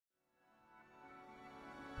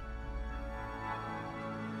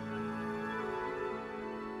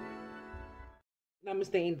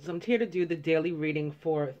Namaste Angels. I'm here to do the daily reading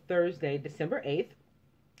for Thursday, December 8th.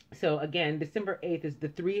 So again, December 8th is the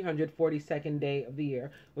 342nd day of the year,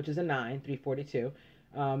 which is a 9, 342.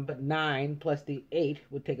 But 9 plus the 8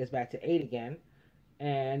 would take us back to 8 again.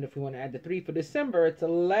 And if we want to add the 3 for December, it's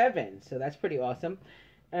 11. So that's pretty awesome.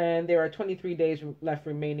 And there are 23 days left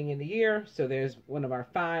remaining in the year. So there's one of our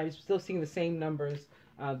 5s. Still seeing the same numbers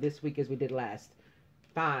this week as we did last.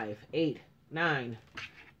 5, 8, 9.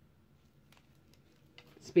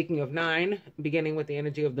 Speaking of 9, beginning with the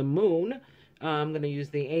energy of the moon, I'm going to use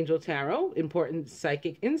the Angel Tarot. Important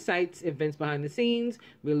psychic insights, events behind the scenes,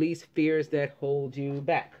 release fears that hold you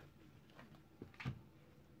back.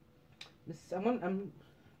 The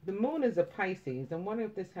moon is a Pisces. I'm wondering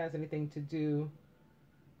if this has anything to do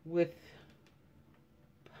with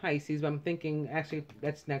Pisces, but I'm thinking actually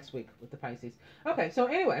that's next week with the Pisces. Okay, so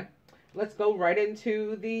anyway, let's go right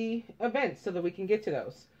into the events so that we can get to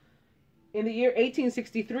those. In the year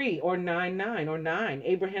 1863, or 9,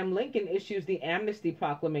 Abraham Lincoln issues the Amnesty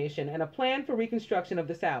Proclamation and a plan for reconstruction of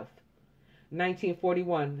the South.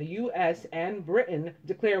 1941, the U.S. and Britain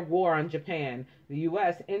declare war on Japan. The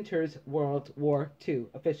U.S. enters World War II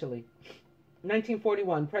officially.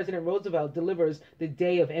 1941, President Roosevelt delivers the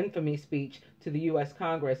Day of Infamy speech to the U.S.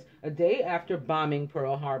 Congress, a day after bombing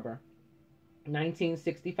Pearl Harbor.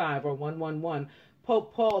 1965, or 111,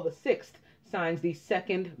 Pope Paul VI signs the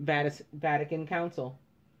Second Vatican Council.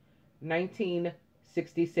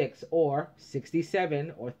 1966, or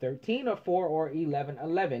 67, or 13, or 4, or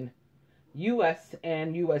 11. U.S.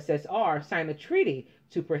 and USSR sign a treaty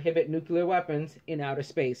to prohibit nuclear weapons in outer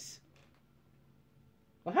space.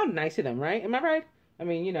 Well, how nice of them, right? Am I right? I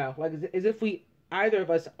mean, you know, like as if either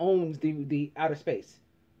of us owns the outer space.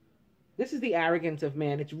 This is the arrogance of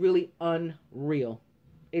man. It's really unreal.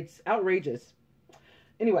 It's outrageous.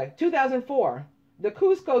 Anyway, 2004, the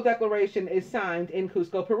Cusco Declaration is signed in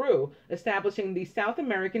Cusco, Peru, establishing the South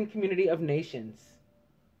American Community of Nations.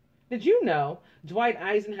 Did you know Dwight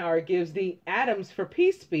Eisenhower gives the Atoms for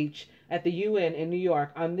Peace speech at the UN in New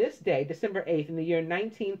York on this day, December 8th, in the year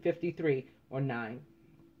 1953, or 9?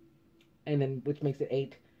 And then, which makes it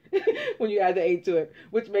 8 when you add the 8 to it,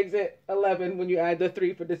 which makes it 11 when you add the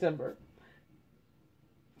 3 for December.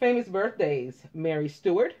 Famous birthdays: Mary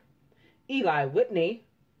Stewart, Eli Whitney,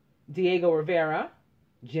 Diego Rivera,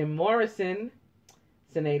 Jim Morrison,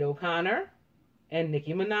 Sinead O'Connor, and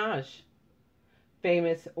Nicki Minaj.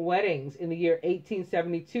 Famous weddings: in the year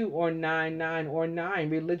 1872, or 9,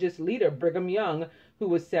 religious leader Brigham Young, who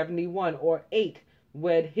was 71, or 8,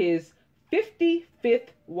 wed his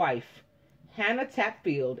 55th wife, Hannah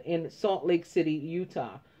Tapfield, in Salt Lake City,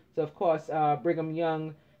 Utah. So, of course, Brigham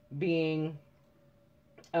Young being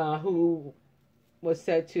who was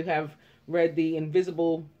said to have read the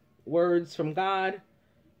invisible words from God.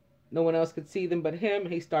 No one else could see them but him.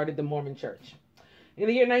 He started the Mormon Church. In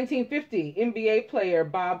the year 1950, NBA player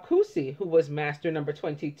Bob Cousy, who was master number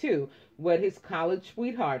 22, wed his college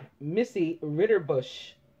sweetheart, Missy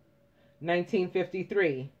Ritterbush.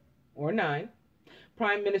 1953, or 9,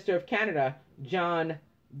 Prime Minister of Canada, John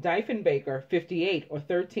Diefenbaker, 58, or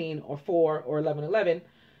 13, or 4, or 11,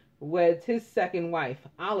 weds his second wife,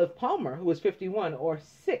 Olive Palmer, who was 51, or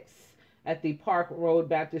 6, at the Park Road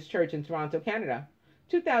Baptist Church in Toronto, Canada.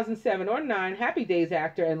 2007, or 9, Happy Days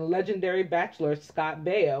actor and legendary bachelor Scott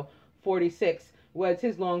Baio, 46, weds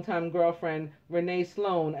his longtime girlfriend Renee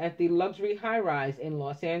Sloan at the luxury high-rise in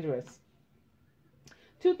Los Angeles.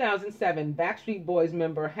 2007, Backstreet Boys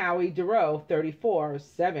member Howie Dorough, 34, or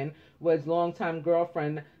 7, weds longtime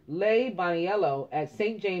girlfriend Leigh Boniello at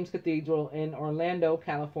St. James Cathedral in Orlando,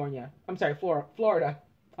 California. I'm sorry, Florida.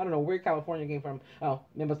 I don't know where California came from. Oh,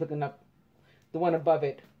 I was looking up. The one above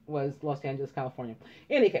it was Los Angeles, California.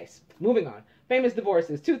 In any case, moving on. Famous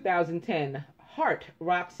divorces: 2010, Heart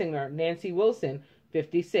rock singer Nancy Wilson,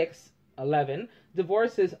 56, 11,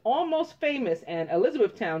 divorces Almost Famous and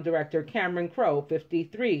Elizabethtown director Cameron Crowe,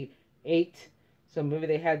 53, 8. So maybe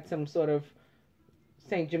they had some sort of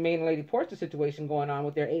St. Germain and Lady Portia situation going on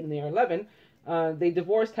with their 8 and their 11. They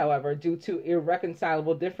divorced, however, due to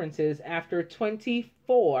irreconcilable differences after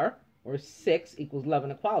 24, or 6 equals love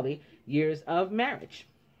and equality, years of marriage.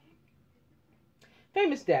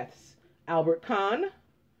 Famous deaths: Albert Kahn,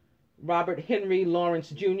 Robert Henry Lawrence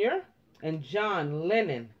Jr., and John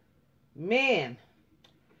Lennon. Man.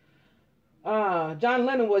 John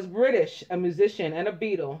Lennon was British, a musician and a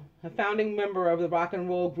Beatle, a founding member of the rock and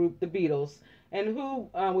roll group The Beatles, and who,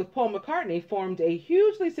 with Paul McCartney, formed a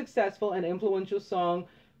hugely successful and influential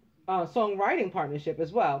songwriting partnership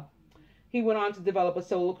as well. He went on to develop a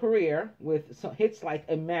solo career with hits like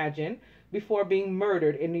Imagine before being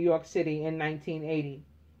murdered in New York City in 1980.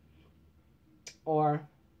 or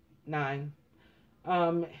 9. He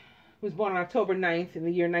was born on October 9th in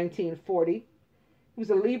the year 1940. He was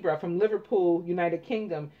a Libra from Liverpool, United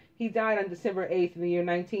Kingdom. He died on December 8th in the year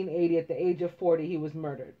 1980. At the age of 40, he was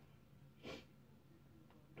murdered.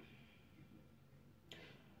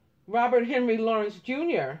 Robert Henry Lawrence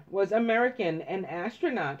Jr. was American and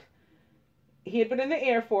astronaut. He had been in the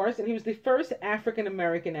Air Force, and he was the first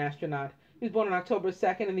African-American astronaut. He was born on October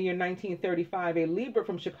 2nd in the year 1935, a Libra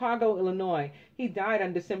from Chicago, Illinois. He died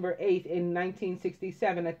on December 8th in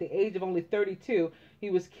 1967. At the age of only 32, he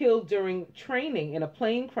was killed during training in a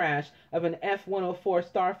plane crash of an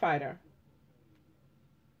F-104 starfighter.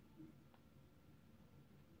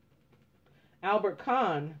 Albert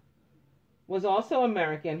Kahn was also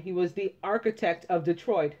American. He was the architect of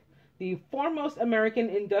Detroit, the foremost American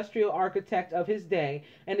industrial architect of his day,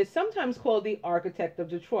 and is sometimes called the architect of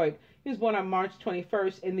Detroit. He was born on March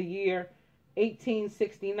 21st in the year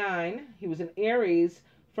 1869. He was an Aries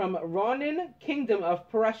from Ronin, Kingdom of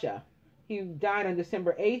Prussia. He died on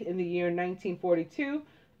December 8th in the year 1942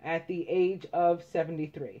 at the age of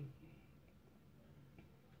 73.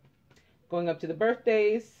 Going up to the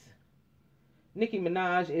birthdays, Nicki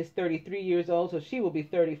Minaj is 33 years old, so she will be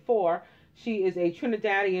 34. She is a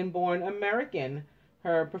Trinidadian-born American.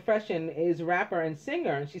 Her profession is rapper and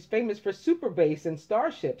singer, and she's famous for super bass and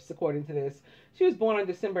starships, according to this. She was born on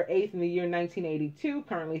December 8th in the year 1982,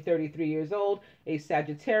 currently 33 years old, a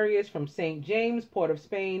Sagittarius from St. James, Port of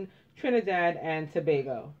Spain, Trinidad and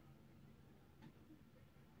Tobago.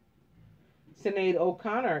 Sinead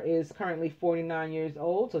O'Connor is currently 49 years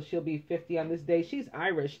old, so she'll be 50 on this day. She's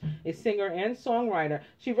Irish, a singer and songwriter.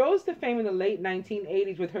 She rose to fame in the late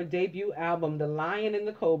 1980s with her debut album, The Lion and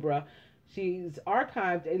the Cobra. She's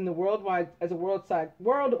archived in the worldwide as a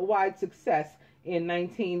worldwide success in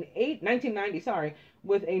 1990,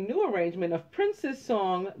 with a new arrangement of Prince's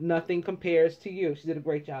song, Nothing Compares to You. She did a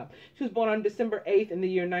great job. She was born on December 8th in the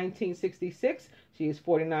year 1966. She is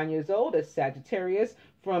 49 years old, a Sagittarius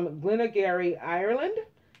from Glenageary, Ireland,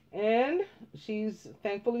 and she's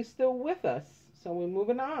thankfully still with us. So we're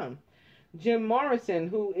moving on. Jim Morrison,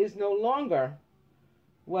 who is no longer,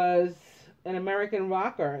 was an American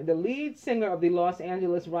rocker, the lead singer of the Los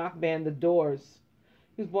Angeles rock band The Doors.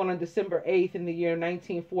 He was born on December 8th in the year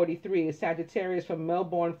 1943, a Sagittarius from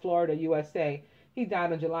Melbourne, Florida, USA. He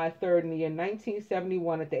died on July 3rd in the year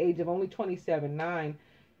 1971 at the age of only 27,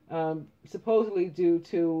 supposedly due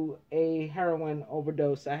to a heroin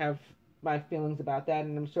overdose. I have my feelings about that,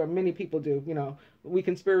 and I'm sure many people do. You know, we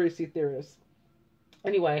conspiracy theorists.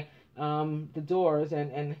 Anyway, The Doors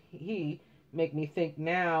and he make me think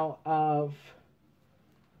now of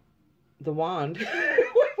The Wand.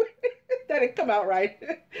 That didn't come out right.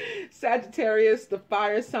 Sagittarius, the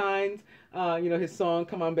fire signs. His song,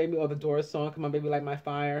 Come On Baby, or The Doors song, Come On Baby, Light My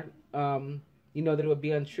Fire. You know that it would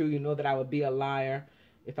be untrue. You know that I would be a liar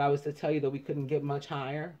if I was to tell you that we couldn't get much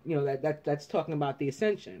higher. You know, that's talking about the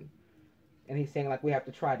ascension. And he's saying, like, we have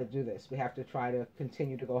to try to do this. We have to try to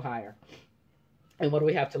continue to go higher. And what do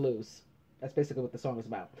we have to lose? That's basically what the song is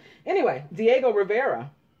about. Anyway, Diego Rivera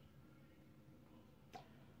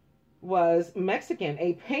was Mexican,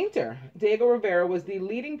 a painter. Diego Rivera was the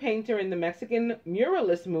leading painter in the Mexican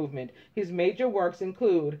muralist movement. His major works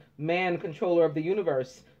include Man, Controller of the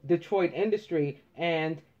Universe, Detroit Industry,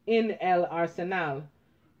 and In El Arsenal.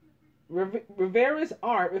 Rivera's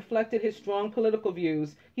art reflected his strong political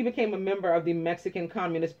views. He became a member of the Mexican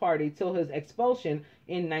Communist Party till his expulsion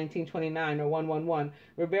in 1929, or 111.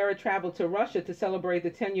 Rivera traveled to Russia to celebrate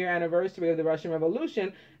the 10-year anniversary of the Russian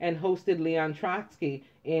Revolution and hosted Leon Trotsky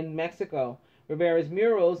in Mexico. Rivera's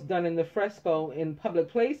murals, done in the fresco in public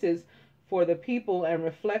places for the people, and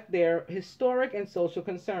reflect their historic and social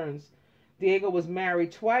concerns. Diego was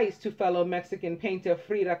married twice to fellow Mexican painter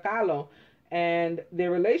Frida Kahlo, and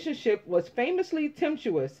their relationship was famously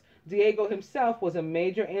tempestuous. Diego himself was a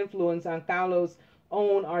major influence on Kahlo's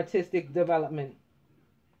own artistic development.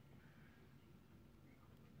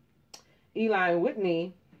 Eli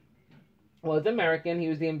Whitney was American. He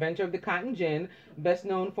was the inventor of the cotton gin, best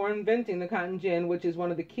known for inventing the cotton gin, which is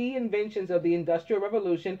one of the key inventions of the Industrial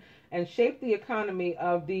Revolution and shaped the economy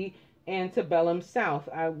of the antebellum South.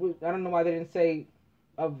 I don't know why they didn't say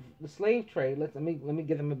of the slave trade. Let me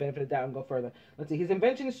give them a benefit of the doubt and go further. Let's see. His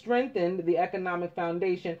invention strengthened the economic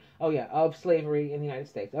foundation, of slavery in the United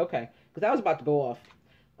States. Okay, because I was about to go off.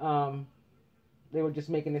 They were just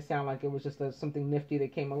making it sound like it was just something nifty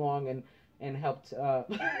that came along and helped to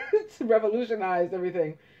revolutionize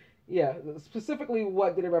everything. Yeah, specifically,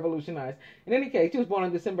 what did it revolutionize? In any case, he was born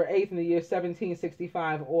on December 8th in the year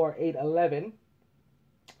 1765, or 811.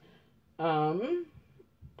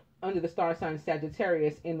 under the star sign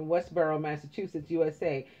Sagittarius in Westborough, Massachusetts,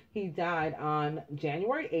 USA. He died on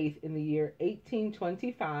January 8th in the year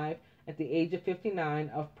 1825 at the age of 59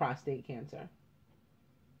 of prostate cancer.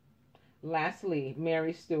 Lastly,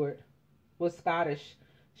 Mary Stuart was Scottish.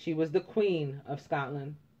 She was the Queen of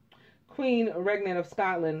Scotland. Queen Regnant of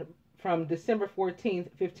Scotland from December 14th,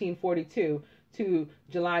 1542 to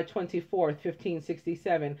July 24th,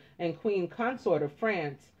 1567, and Queen Consort of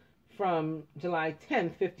France from July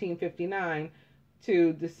 10th, 1559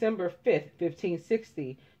 to December 5th,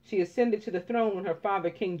 1560. She ascended to the throne when her father,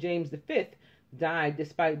 King James V, died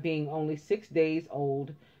despite being only 6 days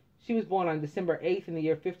old. She was born on December 8th in the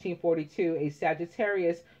year 1542, a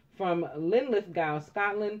Sagittarius from Linlithgow,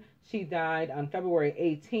 Scotland. She died on February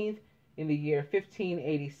 18th in the year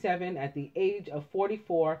 1587 at the age of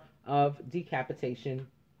 44 of decapitation.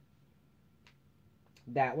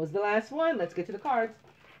 That was the last one. Let's get to the cards.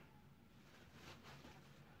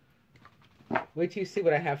 Wait till you see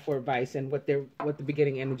what I have for advice and what the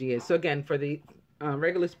beginning energy is. So again, for the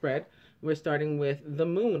regular spread, we're starting with the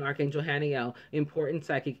Moon, Archangel Haniel. Important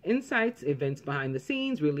psychic insights, events behind the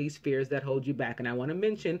scenes, release fears that hold you back. And I want to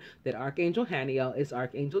mention that Archangel Haniel is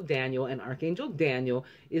Archangel Daniel, and Archangel Daniel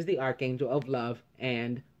is the Archangel of love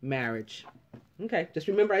and marriage. Okay, just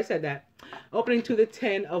remember I said that. Opening to the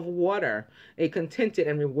 10 of Water, a contented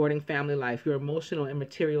and rewarding family life. Your emotional and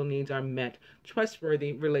material needs are met.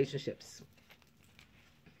 Trustworthy relationships.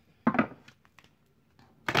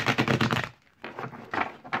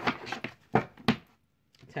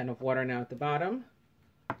 10 of Water now at the bottom.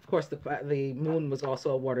 Of course, the Moon was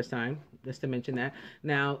also a water sign, just to mention that.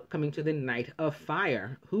 Now, coming to the Knight of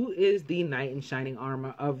Fire. Who is the knight in shining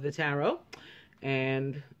armor of the tarot?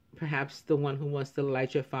 And perhaps the one who wants to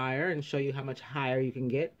light your fire and show you how much higher you can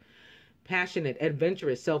get. Passionate,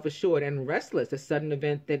 adventurous, self-assured, and restless. A sudden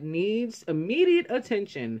event that needs immediate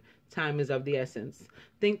attention. Time is of the essence.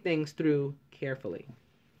 Think things through carefully.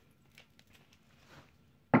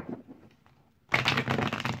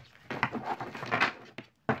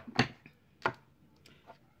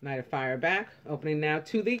 Knight of Fire back. Opening now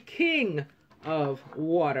to the King of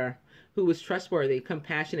Water, who is trustworthy,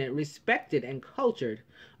 compassionate, respected, and cultured.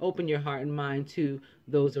 Open your heart and mind to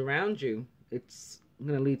those around you. It's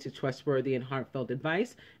going to lead to trustworthy and heartfelt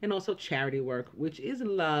advice, and also charity work, which is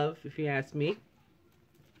love, if you ask me.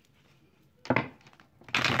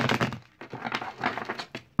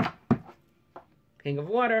 King of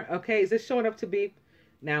Water. Okay, is this showing up to be...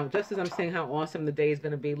 Now, just as I'm saying how awesome the day is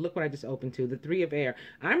going to be, look what I just opened to, the Three of Air.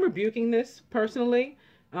 I'm rebuking this personally.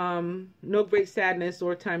 No great sadness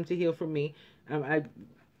or time to heal for me. I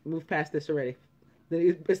moved past this already.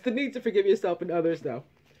 It's the need to forgive yourself and others, though.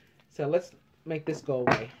 So let's make this go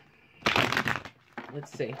away.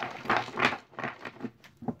 Let's see.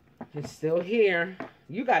 It's still here.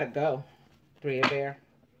 You got to go, Three of Air.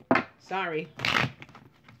 Sorry.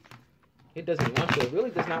 It doesn't want to. It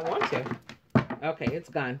really does not want to. Okay, it's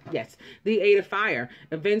gone. Yes. The Eight of Fire.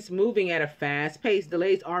 Events moving at a fast pace.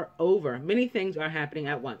 Delays are over. Many things are happening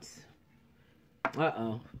at once.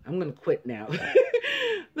 Uh-oh. I'm going to quit now.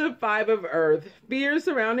 The Five of Earth. Fear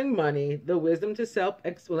surrounding money. The wisdom to well,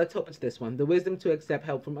 let's hope it's this one. The wisdom to accept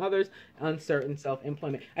help from others. Uncertain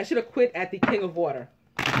self-employment. I should have quit at the King of Water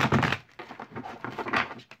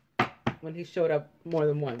when he showed up more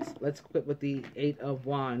than once. Let's quit with the Eight of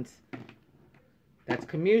Wands. That's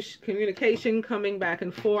communication coming back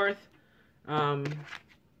and forth. And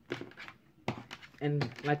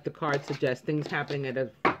like the card suggests, things happening at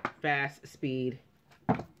a fast speed.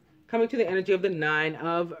 Coming to the energy of the Nine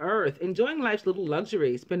of Earth. Enjoying life's little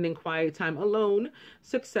luxuries. Spending quiet time alone.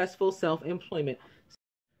 Successful self-employment.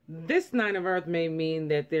 This Nine of Earth may mean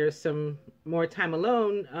that there's some more time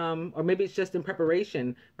alone. Or maybe it's just in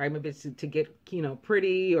preparation, right? Maybe it's to get,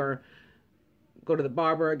 pretty, or go to the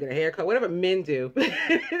barber, get a haircut, whatever men do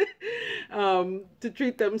to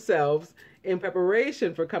treat themselves in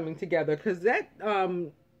preparation for coming together. Because that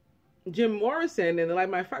Jim Morrison and the Light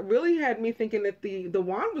My Fire really had me thinking that the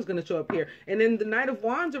wand was going to show up here. And then the Knight of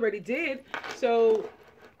Wands already did. So,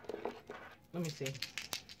 let me see.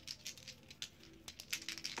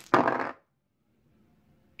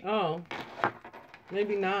 Oh,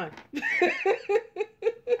 maybe not.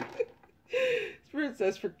 Spirit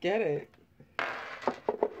says forget it.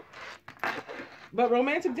 But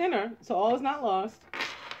romantic dinner, so all is not lost.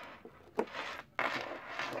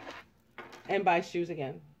 And buy shoes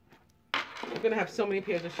again. We're going to have so many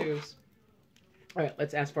pairs of shoes. All right,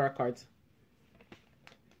 let's ask for our cards.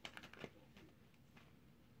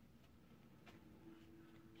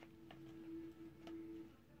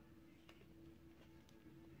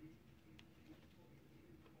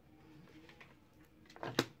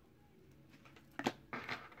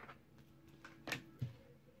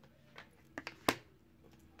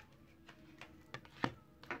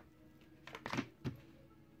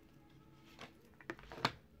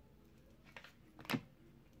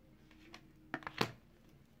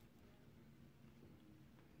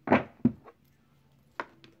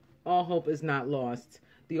 all hope is not lost.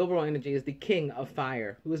 The overall energy is the King of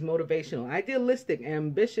Fire, who is motivational, idealistic,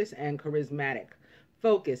 ambitious, and charismatic.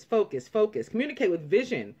 Focus, focus, focus. Communicate with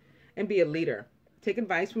vision and be a leader. Take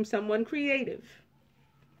advice from someone creative.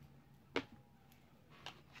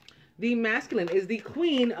 The masculine is the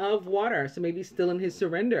Queen of Water, so maybe still in his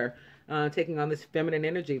surrender, taking on this feminine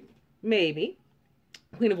energy. Maybe.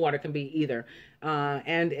 Queen of Water can be either.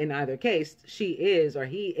 And in either case, she is or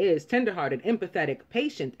he is tenderhearted, empathetic,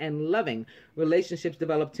 patient, and loving. Relationships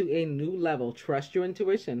develop to a new level. Trust your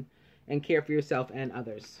intuition and care for yourself and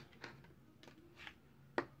others.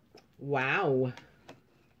 Wow.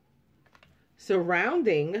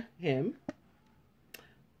 Surrounding him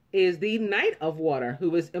is the Knight of Water,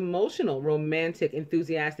 who is emotional, romantic,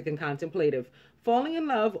 enthusiastic, and contemplative. Falling in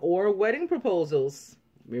love or wedding proposals.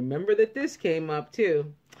 Remember that this came up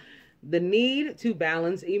too. The need to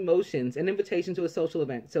balance emotions, an invitation to a social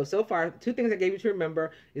event. So far, 2 things I gave you to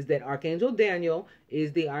remember is that Archangel Daniel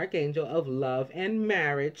is the archangel of love and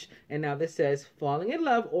marriage. And now this says falling in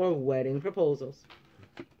love or wedding proposals.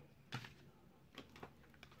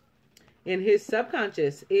 In his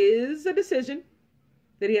subconscious is a decision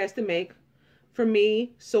that he has to make. For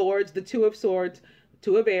me, swords, the 2 of swords,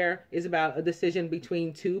 2 of air is about a decision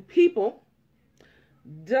between 2 people.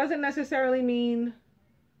 Doesn't necessarily mean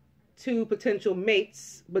 2 potential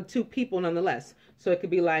mates, but 2 people nonetheless. So it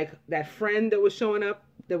could be like that friend that was showing up,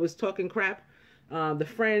 that was talking crap, the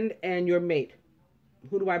friend and your mate.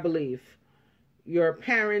 Who do I believe? Your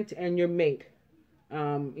parent and your mate.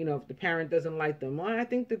 You know, if the parent doesn't like them, well, I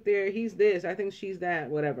think that he's this, I think she's that,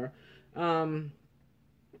 whatever.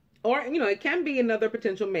 Or, you know, it can be another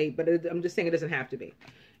potential mate, but I'm just saying it doesn't have to be.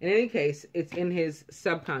 In any case, it's in his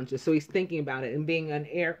subconscious, so he's thinking about it. And being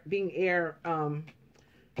air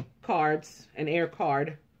cards, an air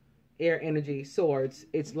card, air energy, swords,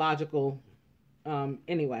 it's logical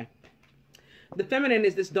anyway. The feminine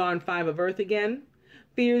is this darn 5 of earth again.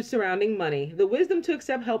 Fears surrounding money. The wisdom to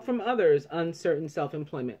accept help from others. Uncertain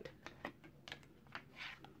self-employment.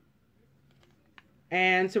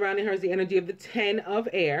 And surrounding her is the energy of the 10 of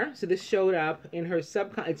air. So this showed up in her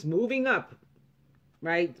subconscious. It's moving up,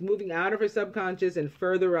 right? It's moving out of her subconscious and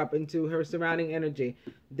further up into her surrounding energy.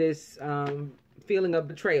 This feeling of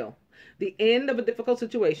betrayal. The end of a difficult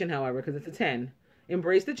situation, however, because it's a 10.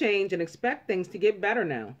 Embrace the change and expect things to get better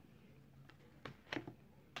now.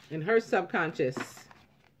 In her subconscious,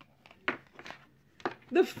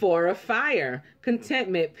 the 4 of fire.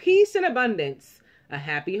 Contentment, peace, and abundance. A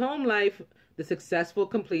happy home life. The successful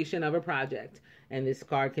completion of a project. And this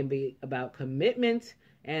card can be about commitment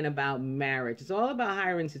and about marriage. It's all about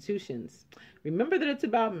higher institutions. Remember that it's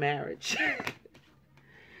about marriage.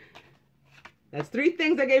 That's 3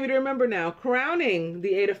 things I gave you to remember now. Crowning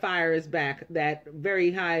the 8 of fire is back. That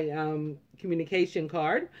very high communication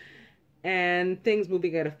card. And things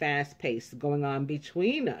moving at a fast pace going on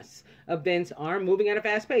between us. Events are moving at a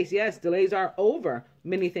fast pace. Yes, delays are over.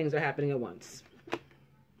 Many things are happening at once.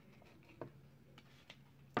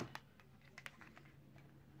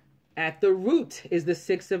 At the root is the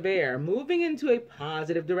 6 of air, moving into a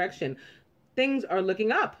positive direction. Things are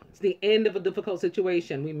looking up. It's the end of a difficult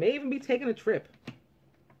situation. We may even be taking a trip.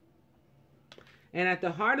 And at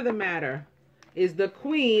the heart of the matter is the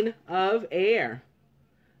Queen of Air,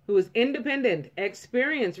 who is independent,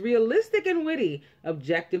 experienced, realistic, and witty,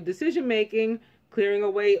 objective decision-making, clearing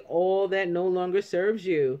away all that no longer serves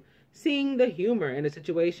you, seeing the humor in a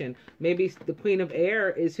situation. Maybe the Queen of Air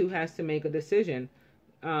is who has to make a decision.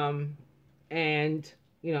 And,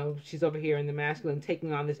 you know, she's over here in the masculine,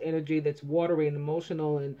 taking on this energy that's watery and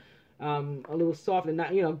emotional and a little soft and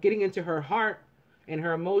not, you know, getting into her heart and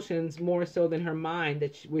her emotions more so than her mind,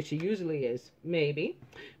 which she usually is. Maybe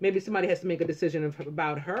somebody has to make a decision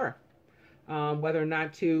about her, whether or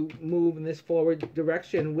not to move in this forward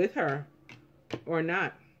direction with her or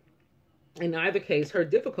not. In either case, her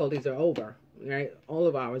difficulties are over, right? All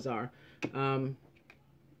of ours are.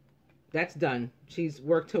 That's done. She's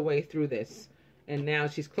worked her way through this, and now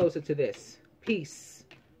she's closer to this. Peace,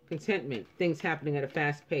 contentment, things happening at a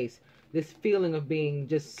fast pace. This feeling of being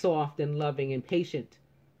just soft and loving and patient,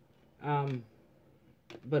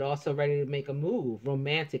 but also ready to make a move,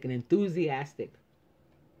 romantic and enthusiastic,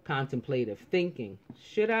 contemplative, thinking.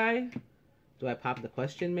 Should I? Do I pop the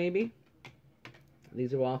question maybe?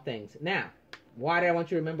 These are all things. Now, why did I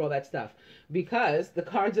want you to remember all that stuff? Because the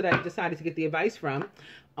cards that I decided to get the advice from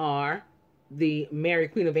are the Mary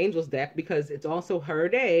Queen of Angels deck, because it's also her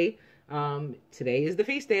day. Today is the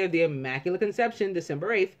feast day of the Immaculate Conception, December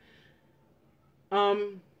 8th.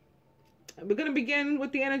 We're going to begin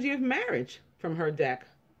with the energy of marriage from her deck.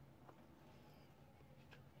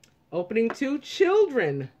 Opening to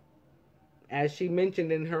children. as she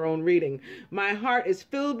mentioned in her own reading. My heart is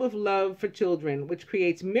filled with love for children, which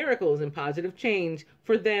creates miracles and positive change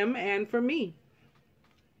for them and for me.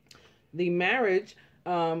 The marriage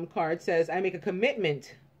card says, I make a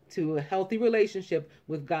commitment to a healthy relationship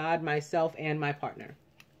with God, myself, and my partner.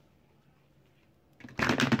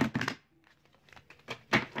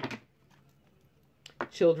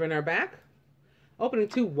 Children are back. Opening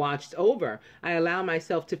 2, watched over. I allow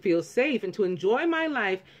myself to feel safe and to enjoy my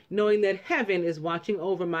life, knowing that heaven is watching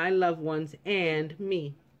over my loved ones and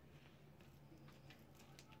me.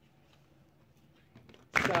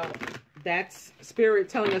 So that's Spirit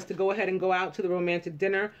telling us to go ahead and go out to the romantic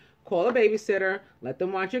dinner, call a babysitter, let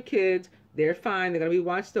them watch your kids. They're fine. They're going to be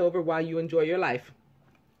watched over while you enjoy your life.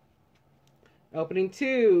 Opening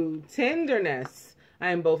 2, tenderness.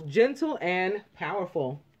 I am both gentle and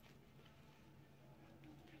powerful.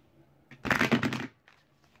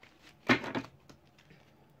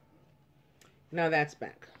 Now that's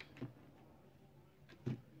back.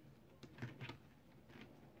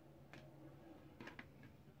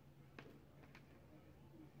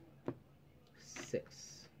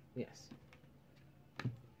 Six. Yes.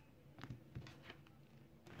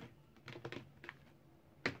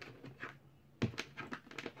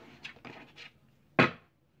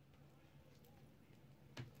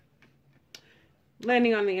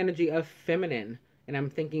 Landing on the energy of feminine. And I'm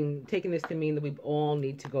thinking, taking this to mean that we all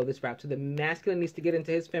need to go this route. So the masculine needs to get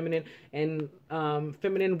into his feminine, and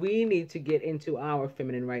feminine, we need to get into our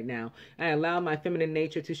feminine right now. I allow my feminine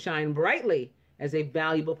nature to shine brightly as a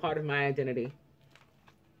valuable part of my identity.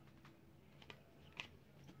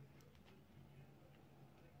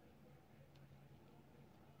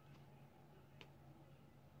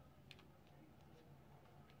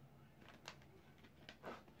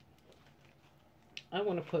 I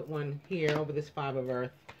want to put one here over this 5 of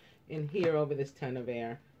earth, in here over this 10 of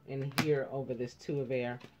air, in here over this 2 of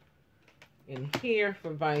air, in here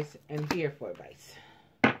for vice, and here for vice.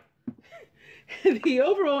 The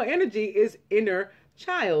overall energy is inner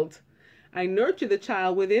child. I nurture the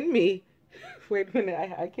child within me. Wait a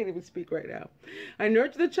minute, I can't even speak right now. I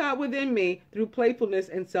nurture the child within me through playfulness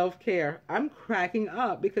and self-care. I'm cracking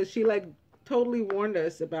up because she like totally warned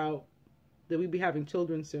us about that we'd be having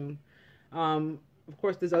children soon. Of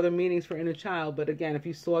course, there's other meanings for inner child, but again, if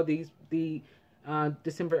you saw the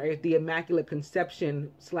December 8th, the Immaculate Conception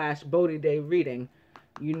 / Bodhi Day reading,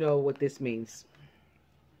 you know what this means.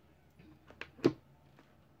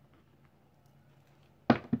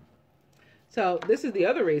 So this is the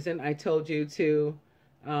other reason I told you to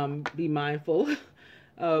be mindful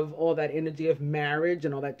of all that energy of marriage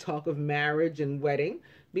and all that talk of marriage and wedding.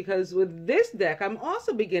 Because with this deck, I'm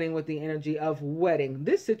also beginning with the energy of wedding.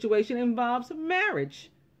 This situation involves marriage.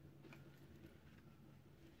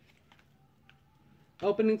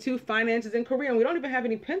 Opening 2, finances and career. And we don't even have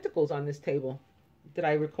any pentacles on this table, did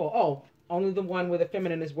I recall? Oh, only the one where the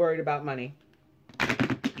feminine is worried about money.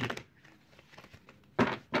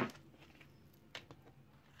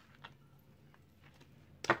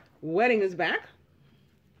 Wedding is back.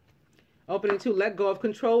 Opening 2, let go of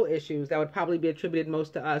control issues. That would probably be attributed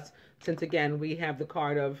most to us, since again, we have the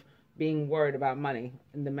card of being worried about money.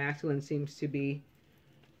 And the masculine seems to be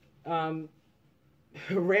raring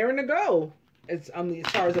to go as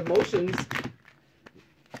far as emotions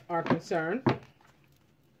are concerned.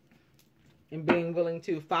 And being willing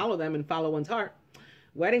to follow them and follow one's heart.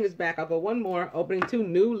 Wedding is back. I'll go one more. Opening 2,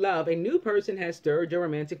 new love. A new person has stirred your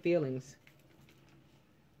romantic feelings.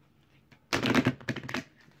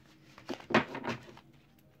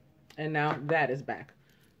 And now that is back.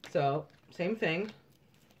 So, same thing.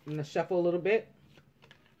 I'm going to shuffle a little bit.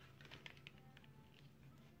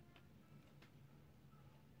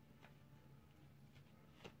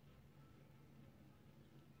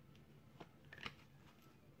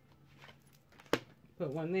 Put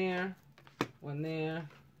one there, one there,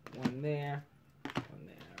 one there, one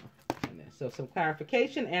there, one there. So some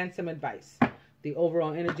clarification and some advice. The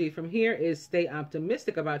overall energy from here is stay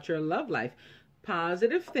optimistic about your love life.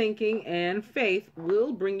 Positive thinking and faith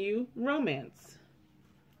will bring you romance.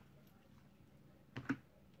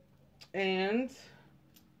 And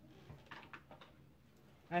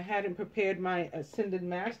I hadn't prepared my Ascended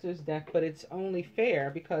Masters deck, but it's only fair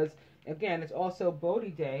because, again, it's also Bodhi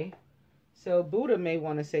Day. So Buddha may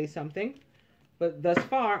want to say something. But thus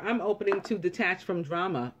far, I'm opening to detach from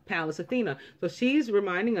drama, Pallas Athena. So she's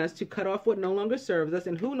reminding us to cut off what no longer serves us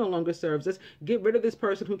and who no longer serves us. Get rid of this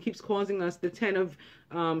person who keeps causing us the 10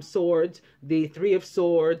 of Swords, the 3 of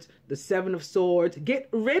Swords, the 7 of Swords. Get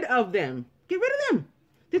rid of them. Get rid of them.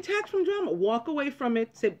 Detach from drama. Walk away from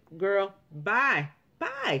it. Say, girl, bye.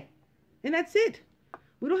 Bye. And that's it.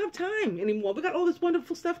 We don't have time anymore. We got all this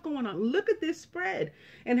wonderful stuff going on. Look at this spread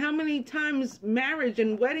and how many times marriage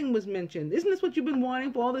and wedding was mentioned. Isn't this what you've been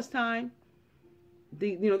wanting for all this time?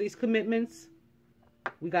 These commitments.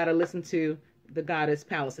 We got to listen to the goddess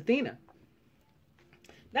Pallas Athena.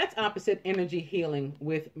 That's opposite energy healing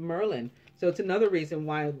with Merlin. So it's another reason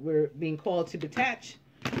why we're being called to detach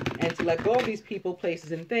and to let go of these people,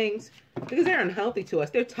 places, and things, because they're unhealthy to us.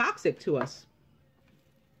 They're toxic to us.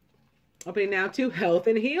 Opening now to health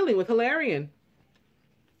and healing with Hilarion.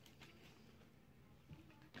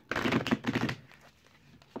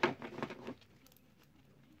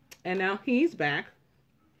 And now he's back.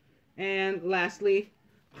 And lastly,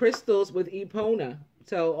 crystals with Epona.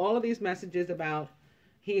 So all of these messages about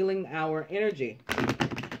healing our energy.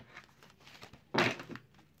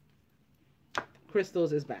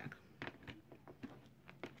 Crystals is back.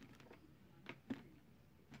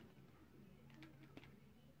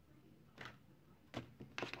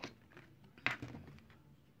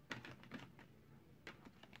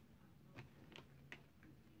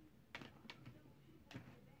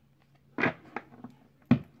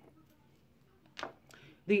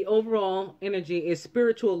 The overall energy is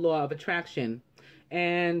spiritual law of attraction.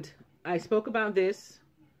 And I spoke about this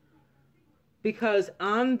because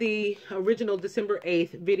on the original December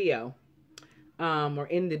 8th video, or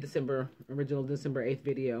in the original December 8th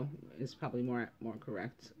video is probably more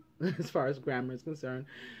correct as far as grammar is concerned.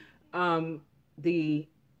 The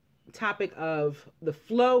topic of the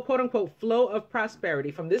flow, quote unquote, flow of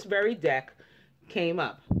prosperity from this very deck came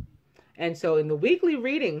up. And so in the weekly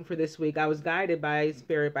reading for this week, I was guided by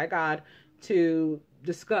Spirit, by God, to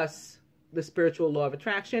discuss the spiritual law of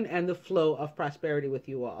attraction and the flow of prosperity with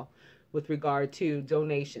you all with regard to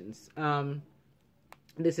donations.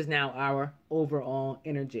 This is now our overall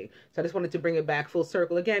energy. So I just wanted to bring it back full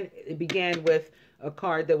circle. Again, it began with a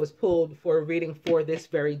card that was pulled for a reading for this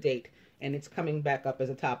very date. And it's coming back up as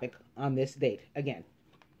a topic on this date again.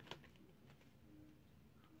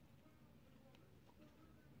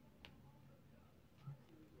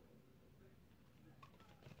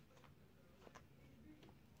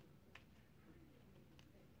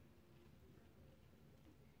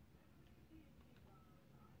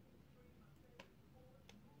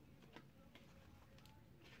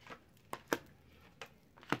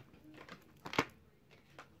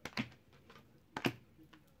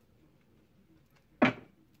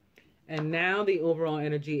 And now the overall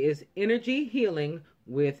energy is energy healing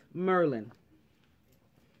with Merlin.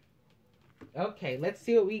 Okay, let's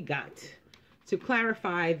see what we got. To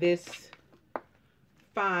clarify this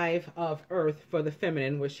 5 of Earth for the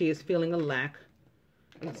feminine, where she is feeling a lack.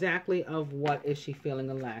 Exactly of what is she feeling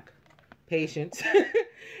a lack? Patience.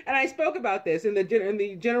 And I spoke about this in the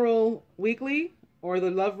general weekly or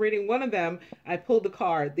the love reading. One of them, I pulled the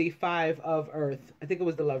card, the 5 of Earth. I think it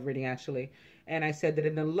was the love reading, actually. And I said that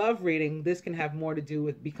in the love reading, this can have more to do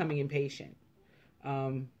with becoming impatient.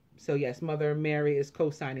 So yes, Mother Mary is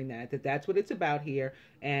co-signing that's what it's about here.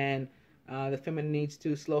 And the feminine needs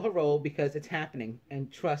to slow her roll because it's happening, and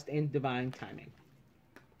trust in divine timing.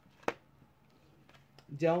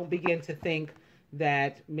 Don't begin to think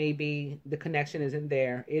that maybe the connection isn't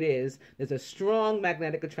there. It is. There's a strong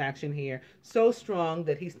magnetic attraction here. So strong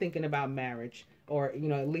that he's thinking about marriage, or,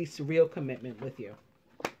 at least real commitment with you.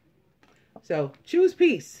 So choose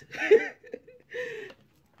peace.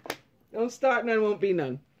 Don't start none, won't be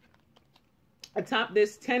none. Atop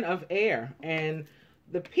this 10 of air, and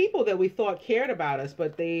the people that we thought cared about us,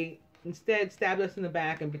 but they instead stabbed us in the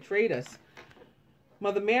back and betrayed us.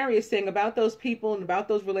 Mother Mary is saying about those people and about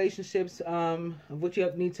those relationships, of which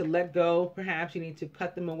you need to let go. Perhaps you need to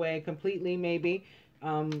cut them away completely, maybe.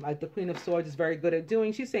 Like the Queen of Swords is very good at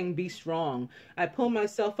doing. She's saying, be strong. I pull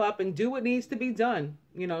myself up and do what needs to be done.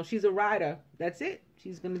 She's a rider. That's it.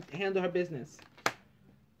 She's going to handle her business.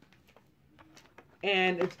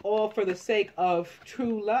 And it's all for the sake of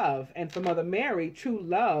true love. And for Mother Mary, true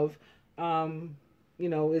love,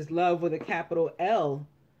 is love with a capital L.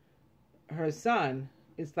 Her son.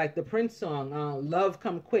 It's like the Prince song, love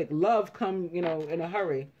come quick. Love come, in a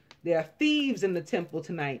hurry. There are thieves in the temple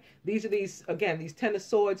tonight. These are these 10 of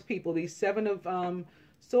Swords people, these 7 of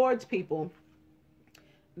Swords people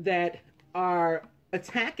that are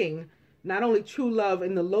attacking not only true love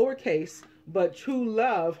in the lowercase, but true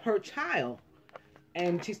love, her child.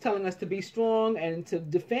 And she's telling us to be strong and to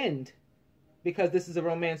defend, because this is a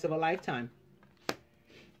romance of a lifetime.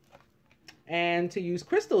 And to use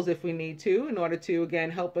crystals if we need to, in order to,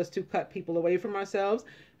 again, help us to cut people away from ourselves,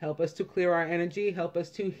 help us to clear our energy, help us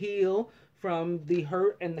to heal from the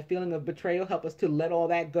hurt and the feeling of betrayal, help us to let all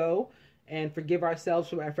that go and forgive ourselves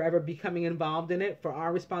for ever becoming involved in it, for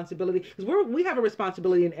our responsibility. Because we have a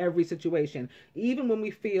responsibility in every situation. Even when we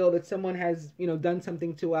feel that someone has, done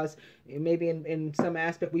something to us, maybe in some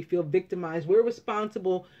aspect we feel victimized, we're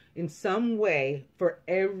responsible in some way for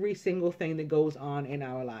every single thing that goes on in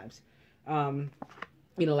our lives.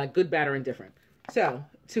 Like good, bad, or indifferent. So,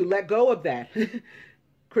 to let go of that,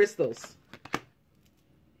 crystals.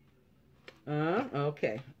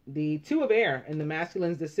 Okay. The Two of Air in the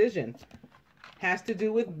masculine's decision has to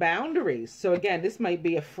do with boundaries. So again, this might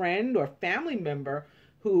be a friend or family member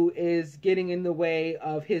who is getting in the way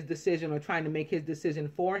of his decision or trying to make his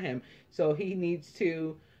decision for him. So he needs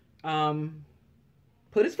to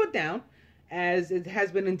put his foot down, as it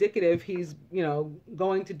has been indicative he's,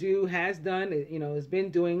 going to do, has done, has been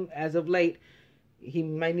doing as of late. He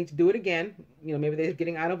might need to do it again. Maybe they're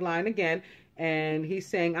getting out of line again. And he's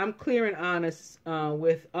saying, I'm clear and honest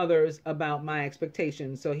with others about my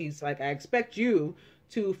expectations. So he's like, I expect you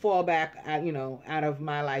to fall back, out of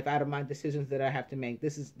my life, out of my decisions that I have to make.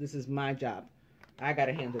 This is my job. I got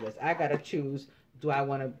to handle this. I got to choose. Do I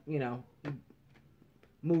want to,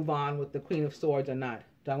 move on with the Queen of Swords or not?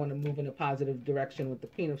 Do I want to move in a positive direction with the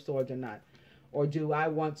Queen of Swords or not? Or do I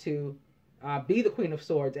want to be the Queen of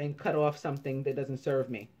Swords and cut off something that doesn't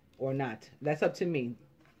serve me or not? That's up to me.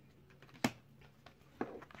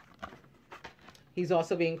 He's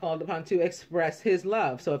also being called upon to express his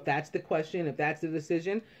love. So if that's the question, if that's the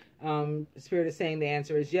decision, Spirit is saying the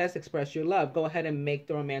answer is yes, express your love. Go ahead and make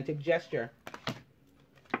the romantic gesture.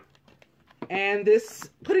 And this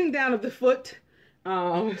putting down of the foot,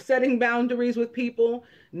 setting boundaries with people,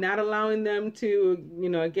 not allowing them to,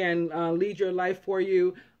 again, lead your life for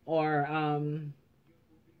you, or,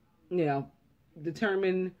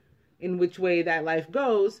 determine in which way that life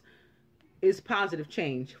goes, is positive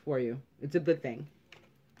change for you. It's a good thing.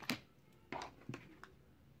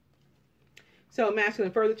 So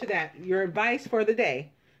masculine, further to that, your advice for the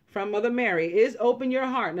day from Mother Mary is open your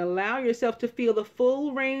heart and allow yourself to feel the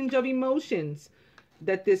full range of emotions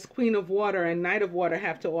that this Queen of Water and Knight of Water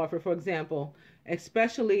have to offer. For example,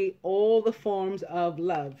 especially all the forms of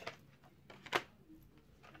love.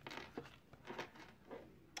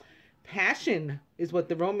 Passion is what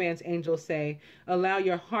the romance angels say. Allow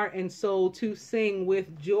your heart and soul to sing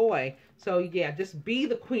with joy. So yeah, just be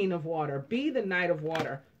the Queen of Water. Be the Knight of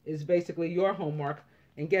Water is basically your homework.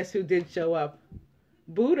 And guess who did show up?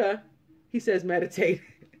 Buddha. He says meditate.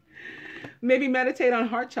 Maybe meditate on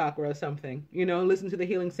heart chakra or something. Listen to the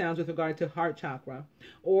healing sounds with regard to heart chakra.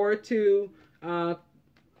 Or to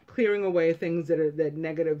clearing away things that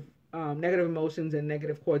negative emotions and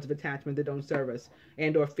negative cords of attachment that don't serve us,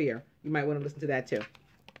 and or fear. You might want to listen to that too.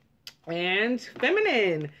 And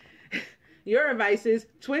feminine, your advice is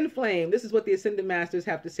twin flame. This is what the Ascended Masters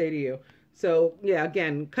have to say to you. So yeah,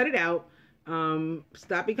 again, cut it out.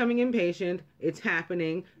 Stop becoming impatient. It's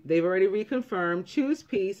happening. They've already reconfirmed. Choose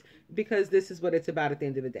peace, because this is what it's about at the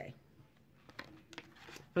end of the day.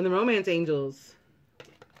 From the romance angels,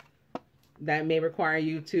 that may require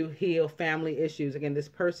you to heal family issues. Again, this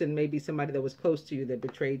person may be somebody that was close to you that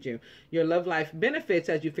betrayed you. Your love life benefits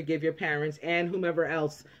as you forgive your parents and whomever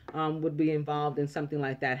else would be involved in something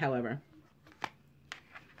like that, however.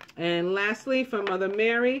 And lastly, from Mother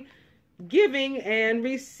Mary, giving and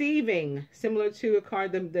receiving, similar to a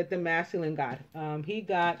card that the masculine got. He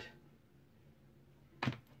got,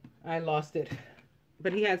 I lost it,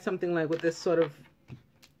 but he had something like with this sort of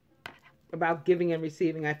about giving and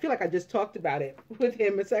receiving. I feel like I just talked about it with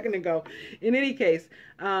him a second ago. In any case,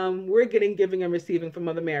 we're getting giving and receiving from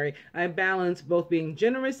Mother Mary. I balance both being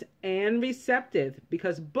generous and receptive,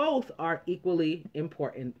 because both are equally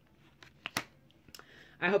important.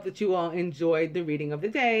 I hope that you all enjoyed the reading of the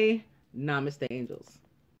day. Namaste, angels.